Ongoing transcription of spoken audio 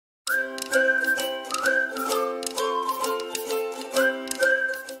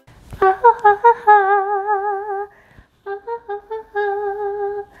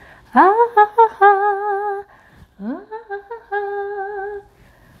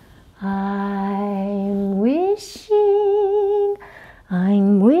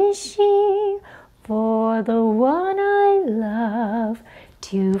I'm wishing for the one I love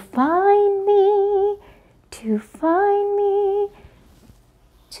to find me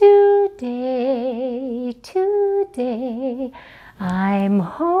today, today. I'm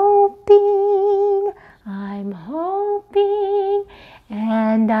hoping,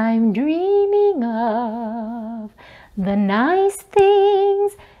 and I'm dreaming of the nice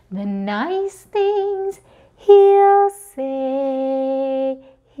things he'll say.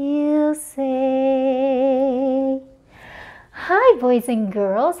 Hi, boys and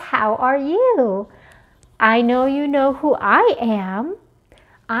girls, how are you? I know you know who I am.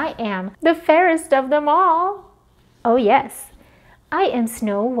 I am the fairest of them all. Oh yes, I am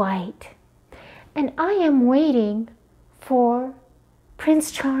Snow White, and I am waiting for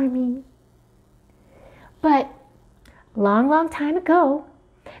Prince Charming. But long time ago,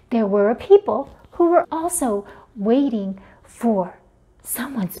 there were a people who were also waiting for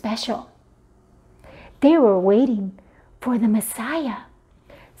someone special. They were waiting for the Messiah,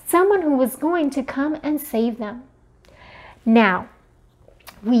 someone who was going to come and save them. Now,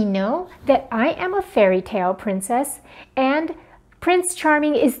 we know that I am a fairy tale princess, and Prince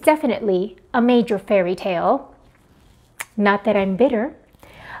Charming is definitely a major fairy tale. Not that I'm bitter,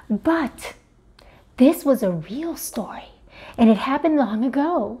 but this was a real story, and it happened long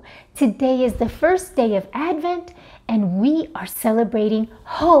ago. Today is the first day of Advent, and we are celebrating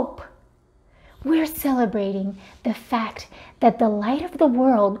hope. We're celebrating the fact that the light of the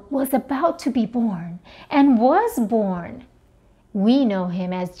world was about to be born and was born. We know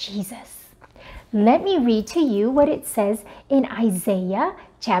him as Jesus. Let me read to you what it says in Isaiah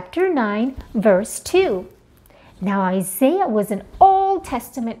chapter 9, verse 2. Now, Isaiah was an Old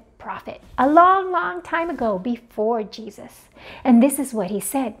Testament prophet a long time ago before Jesus. And this is what he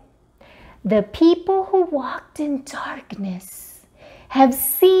said. The people who walked in darkness have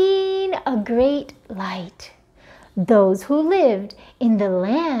seen a great light. Those who lived in the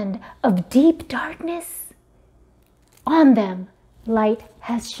land of deep darkness, on them light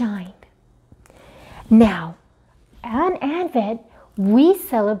has shined. Now, on Advent, we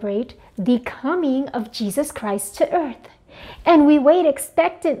celebrate the coming of Jesus Christ to earth, and we wait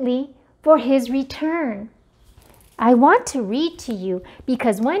expectantly for his return. I want to read to you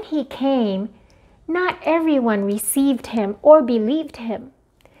because when he came, not everyone received him or believed him.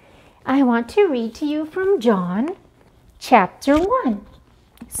 I want to read to you from John chapter 1.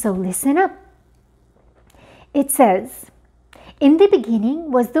 So listen up. It says, "In the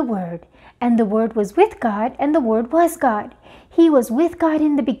beginning was the Word, and the Word was with God, and the Word was God. He was with God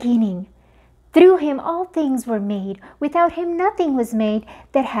in the beginning. Through him all things were made. Without him nothing was made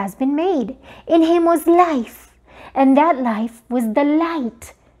that has been made. In him was life, and that life was the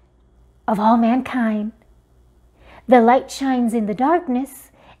light of all mankind. The light shines in the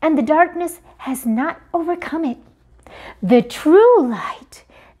darkness, and the darkness has not overcome it. The true light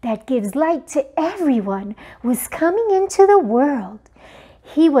that gives light to everyone was coming into the world.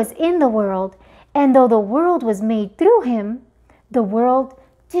 He was in the world, and though the world was made through him, the world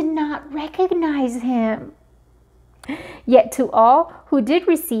did not recognize him. Yet to all who did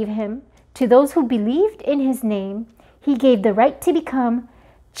receive him, to those who believed in his name, he gave the right to become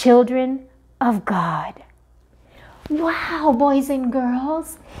children of God." Wow, boys and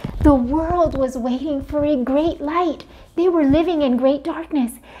girls, the world was waiting for a great light. They were living in great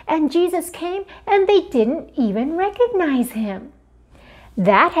darkness, and Jesus came and they didn't even recognize him.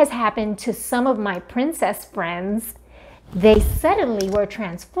 That has happened to some of my princess friends. They suddenly were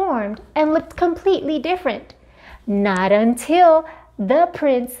transformed and looked completely different. Not until the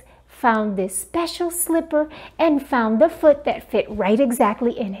prince found this special slipper and found the foot that fit right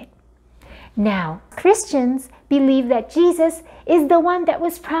exactly in it. Now, Christians believe that Jesus is the one that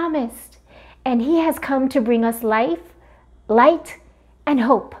was promised, and he has come to bring us life, light, and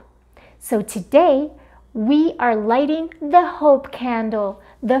hope. So today, we are lighting the hope candle,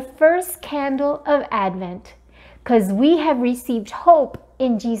 the first candle of Advent, because we have received hope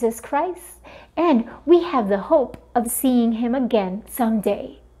in Jesus Christ, and we have the hope of seeing him again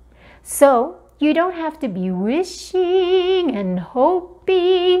someday. So you don't have to be wishing and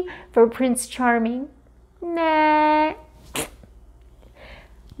hoping for Prince Charming. Nah.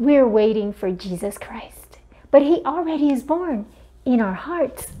 We're waiting for Jesus Christ, but he already is born in our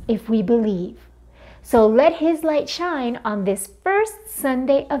hearts if we believe. So let his light shine on this first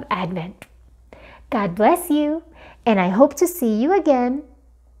Sunday of Advent. God bless you, and I hope to see you again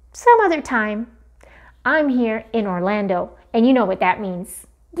some other time. I'm here in Orlando, and you know what that means.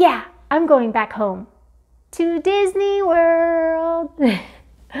 Yeah, I'm going back home to Disney World.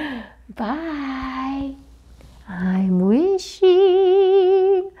 Bye. I'm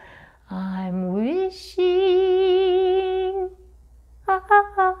wishing.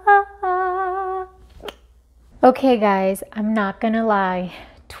 Okay, guys, I'm not gonna lie.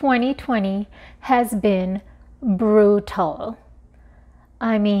 2020 has been brutal.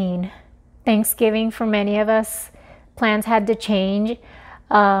 I mean, Thanksgiving for many of us, plans had to change.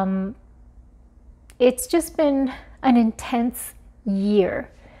 It's just been an intense year.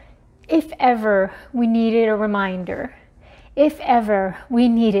 If ever we needed a reminder, if ever we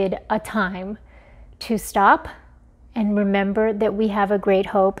needed a time to stop and remember that we have a great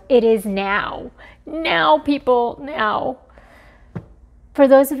hope, it is now. Now, people, now. For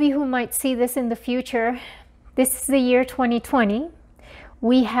those of you who might see this in the future, this is the year 2020.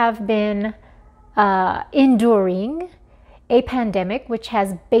 We have been enduring a pandemic which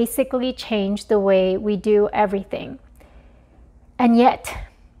has basically changed the way we do everything. And yet,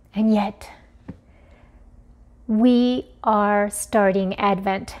 we are starting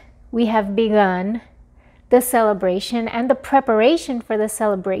Advent. We have begun the celebration and the preparation for the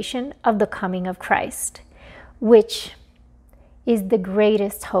celebration of the coming of Christ, which is the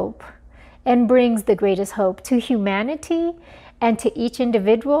greatest hope and brings the greatest hope to humanity and to each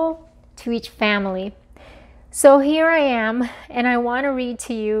individual, to each family. So here I am, and I want to read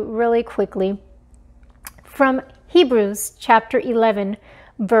to you really quickly from Hebrews chapter 11,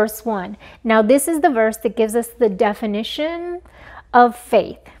 verse 1. Now this is the verse that gives us the definition of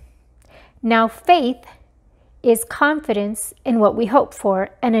faith. Now faith is confidence in what we hope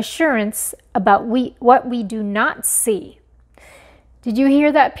for and assurance about what we do not see. Did you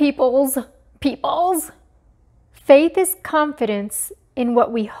hear that, peoples? Peoples? Faith is confidence in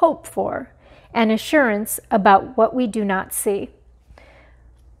what we hope for and assurance about what we do not see.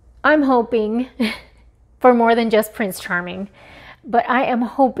 I'm hoping for more than just Prince Charming, but I am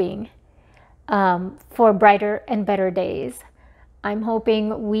hoping for brighter and better days. I'm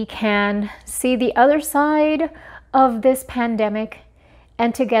hoping we can see the other side of this pandemic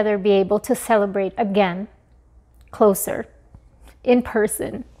and together be able to celebrate again, closer, in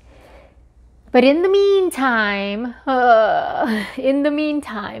person. But in the meantime,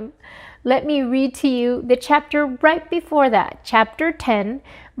 let me read to you the chapter right before that, chapter 10,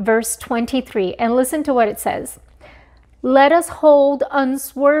 verse 23, and listen to what it says. Let us hold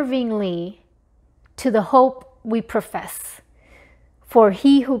unswervingly to the hope we profess, for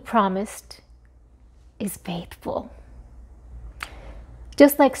he who promised is faithful.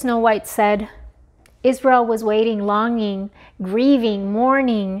 Just like Snow White said, Israel was waiting, longing, grieving,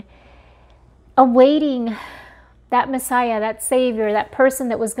 mourning, awaiting that Messiah, that Savior, that person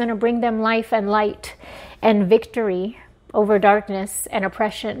that was going to bring them life and light and victory over darkness and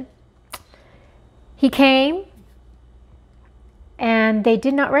oppression. He came, and they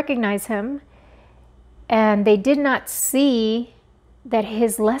did not recognize him, and they did not see that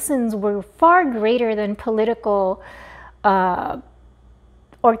his lessons were far greater than political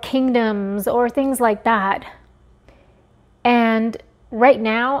or kingdoms or things like that. And right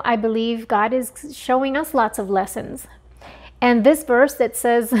now, I believe God is showing us lots of lessons. And this verse that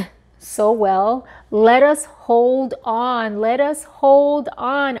says so well, let us hold on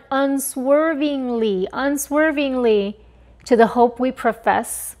unswervingly to the hope we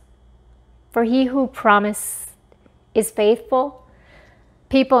profess, for he who promised is faithful.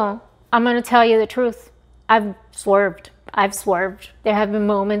 People, I'm going to tell you the truth. I've swerved. There have been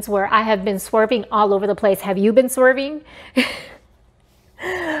moments where I have been swerving all over the place. Have you been swerving?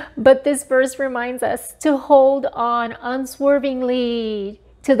 But this verse reminds us to hold on unswervingly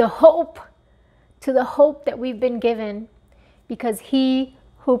to the hope that we've been given, because he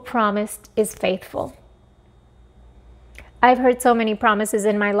who promised is faithful. I've heard so many promises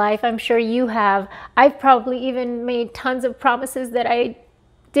in my life. I'm sure you have. I've probably even made tons of promises that I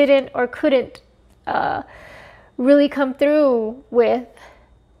didn't or couldn't really come through with.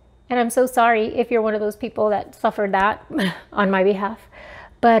 And I'm so sorry if you're one of those people that suffered that on my behalf.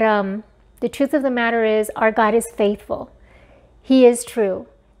 But the truth of the matter is, our God is faithful. He is true.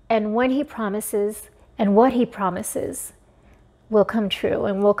 And when he promises and what he promises will come true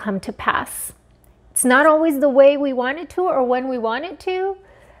and will come to pass. It's not always the way we want it to or when we want it to,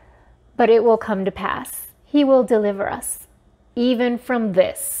 but it will come to pass. He will deliver us even from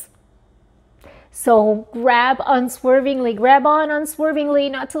this. So grab unswervingly, grab on unswervingly,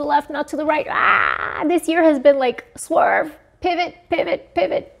 not to the left, not to the right. This year has been like swerve, pivot, pivot,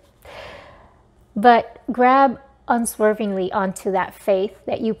 pivot. But grab unswervingly onto that faith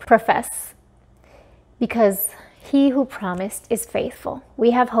that you profess, because he who promised is faithful.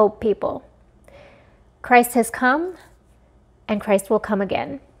 We have hope, people. Christ has come, and Christ will come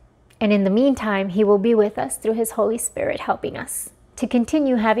again. And in the meantime, he will be with us through his Holy Spirit, helping us to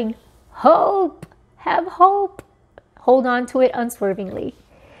continue having hope. Have hope. Hold on to it unswervingly.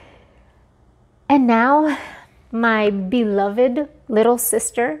 And now, my beloved little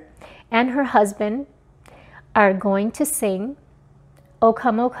sister and her husband are going to sing O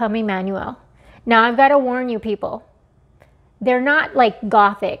Come, Emmanuel. Now, I've got to warn you, people. They're not like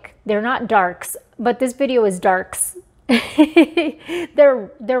gothic. They're not darks. But this video is darks. they're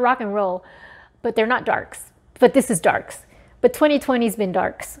rock and roll, but they're not darks. But this is darks. But 2020's been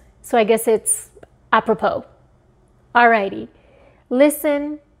darks. So I guess it's apropos. Alrighty.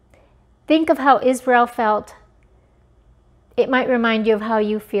 Listen. Think of how Israel felt. It might remind you of how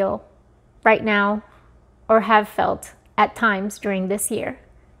you feel right now or have felt at times during this year.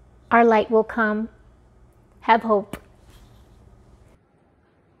 Our light will come. Have hope.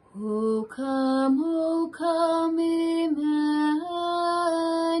 O come, Emmanuel,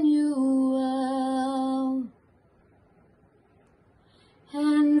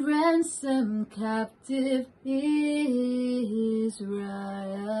 and ransom captive Israel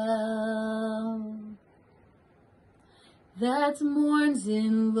that mourns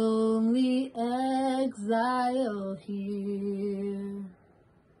in lonely exile here.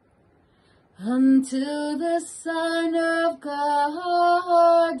 Until the Son of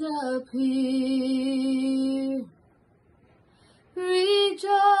God appear.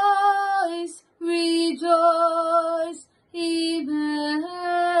 Rejoice, rejoice, Emmanuel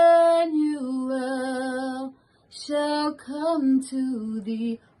shall come to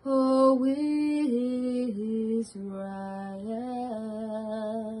thee, O Israel.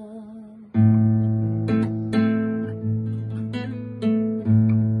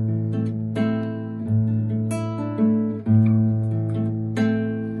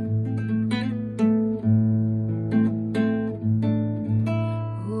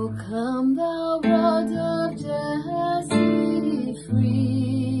 Come thou rod of Jesse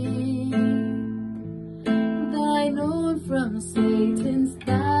free, thine own from Satan's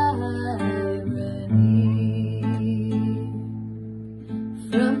tyranny.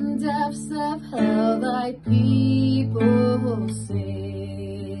 From depths of hell thy people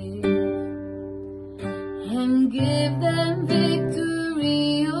save, and give them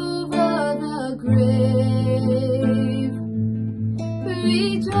victory over the grave.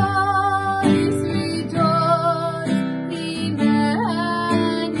 Rejoice, rejoice, Emmanuel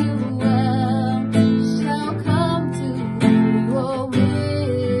shall come to thee, O Israel.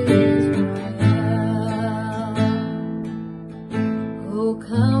 O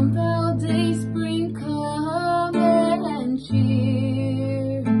come thou dayspring, come and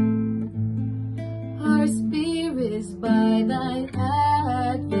cheer our spirits by thine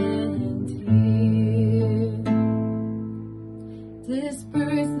advent here.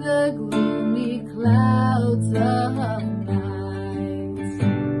 Disperse the gloomy clouds of night,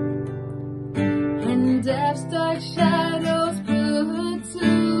 and death's dark shadows put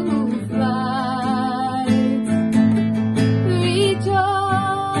to flight.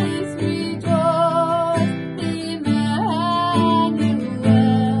 Rejoice, rejoice, Emmanuel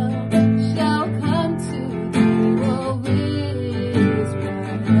shall come to thee,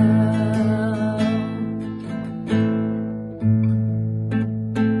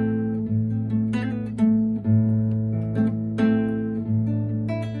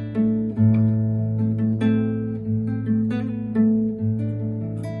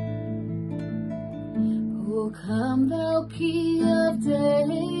 O come thou Key of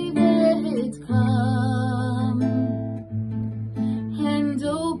David, come and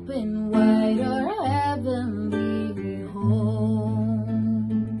open wide our heavenly home.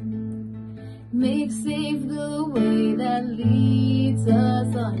 Make safe the way that leads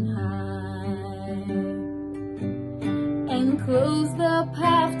us on high, and close the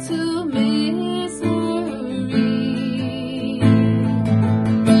path to misery.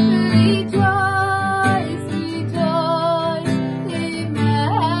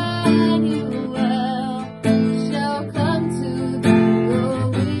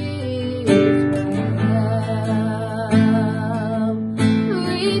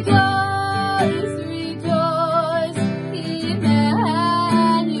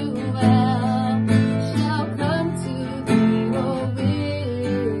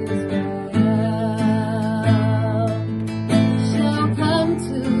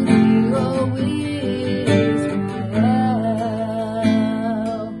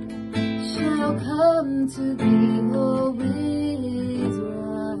 to thee, O Israel.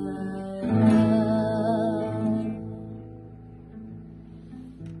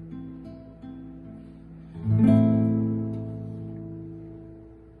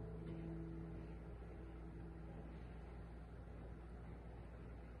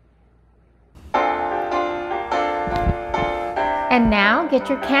 And now get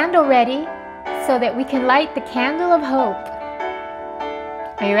your candle ready so that we can light the candle of hope.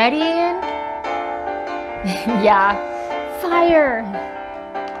 Are you ready, Ian? Yeah, fire!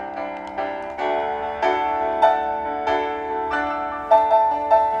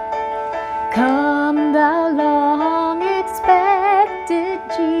 Come thou long-expected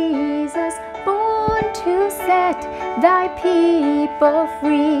Jesus, born to set thy people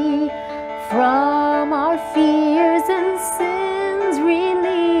free from our fears and sins.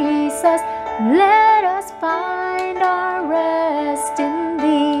 Release us, let us find our rest in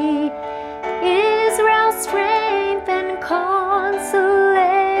thee. Israel's strength and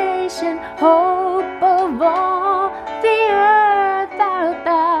consolation, hope of all the earth art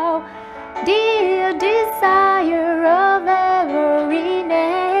thou, dear desire of every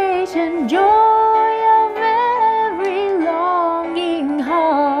nation, joy of every longing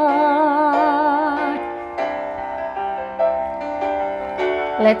heart.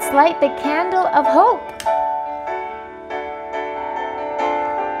 Let's light the candle of hope.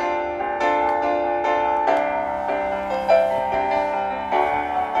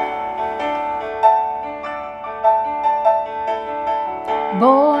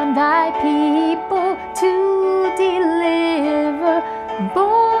 Born thy people to deliver,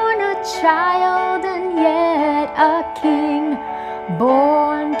 born a child and yet a king,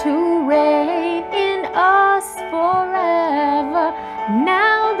 born to reign in us forever.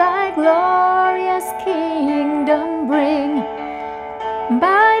 Now thy glorious kingdom bring,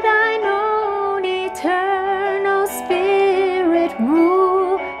 by thine own eternal Spirit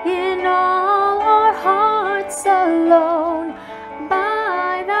rule in all our hearts alone.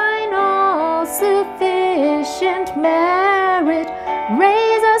 By thine all-sufficient merit,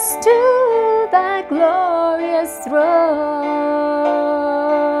 raise us to thy glorious throne.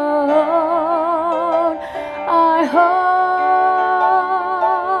 Our hope,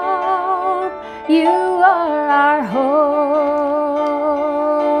 you are our hope.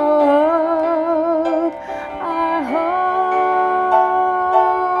 Our hope,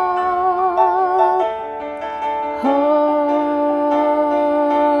 hope.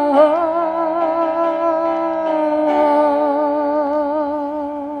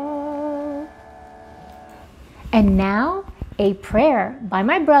 And now, a prayer by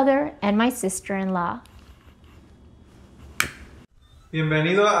my brother and my sister-in-law.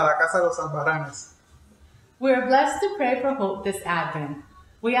 Bienvenido a la Casa de los Albaranes. We are blessed to pray for hope this Advent.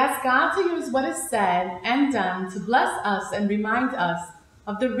 We ask God to use what is said and done to bless us and remind us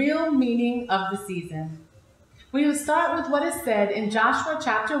of the real meaning of the season. We will start with what is said in Joshua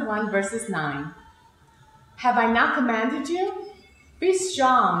chapter 1, verses 9. Have I not commanded you? Be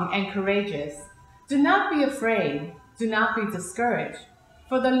strong and courageous. Do not be afraid. Do not be discouraged.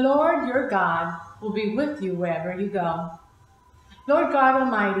 For the Lord your God will be with you wherever you go. Lord God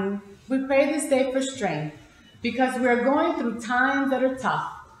Almighty, we pray this day for strength because we are going through times that are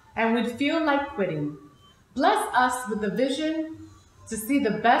tough and would feel like quitting. Bless us with the vision to see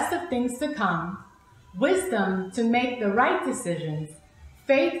the best of things to come, wisdom to make the right decisions,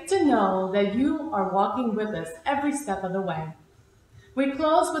 faith to know that you are walking with us every step of the way. We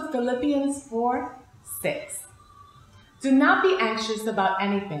close with Philippians 4:6. Do not be anxious about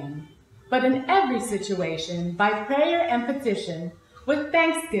anything, but in every situation, by prayer and petition, with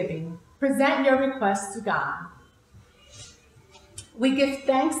thanksgiving, present your requests to God. We give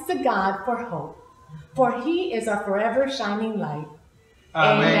thanks to God for hope, for He is our forever shining light. Amén.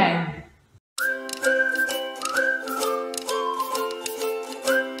 Amen.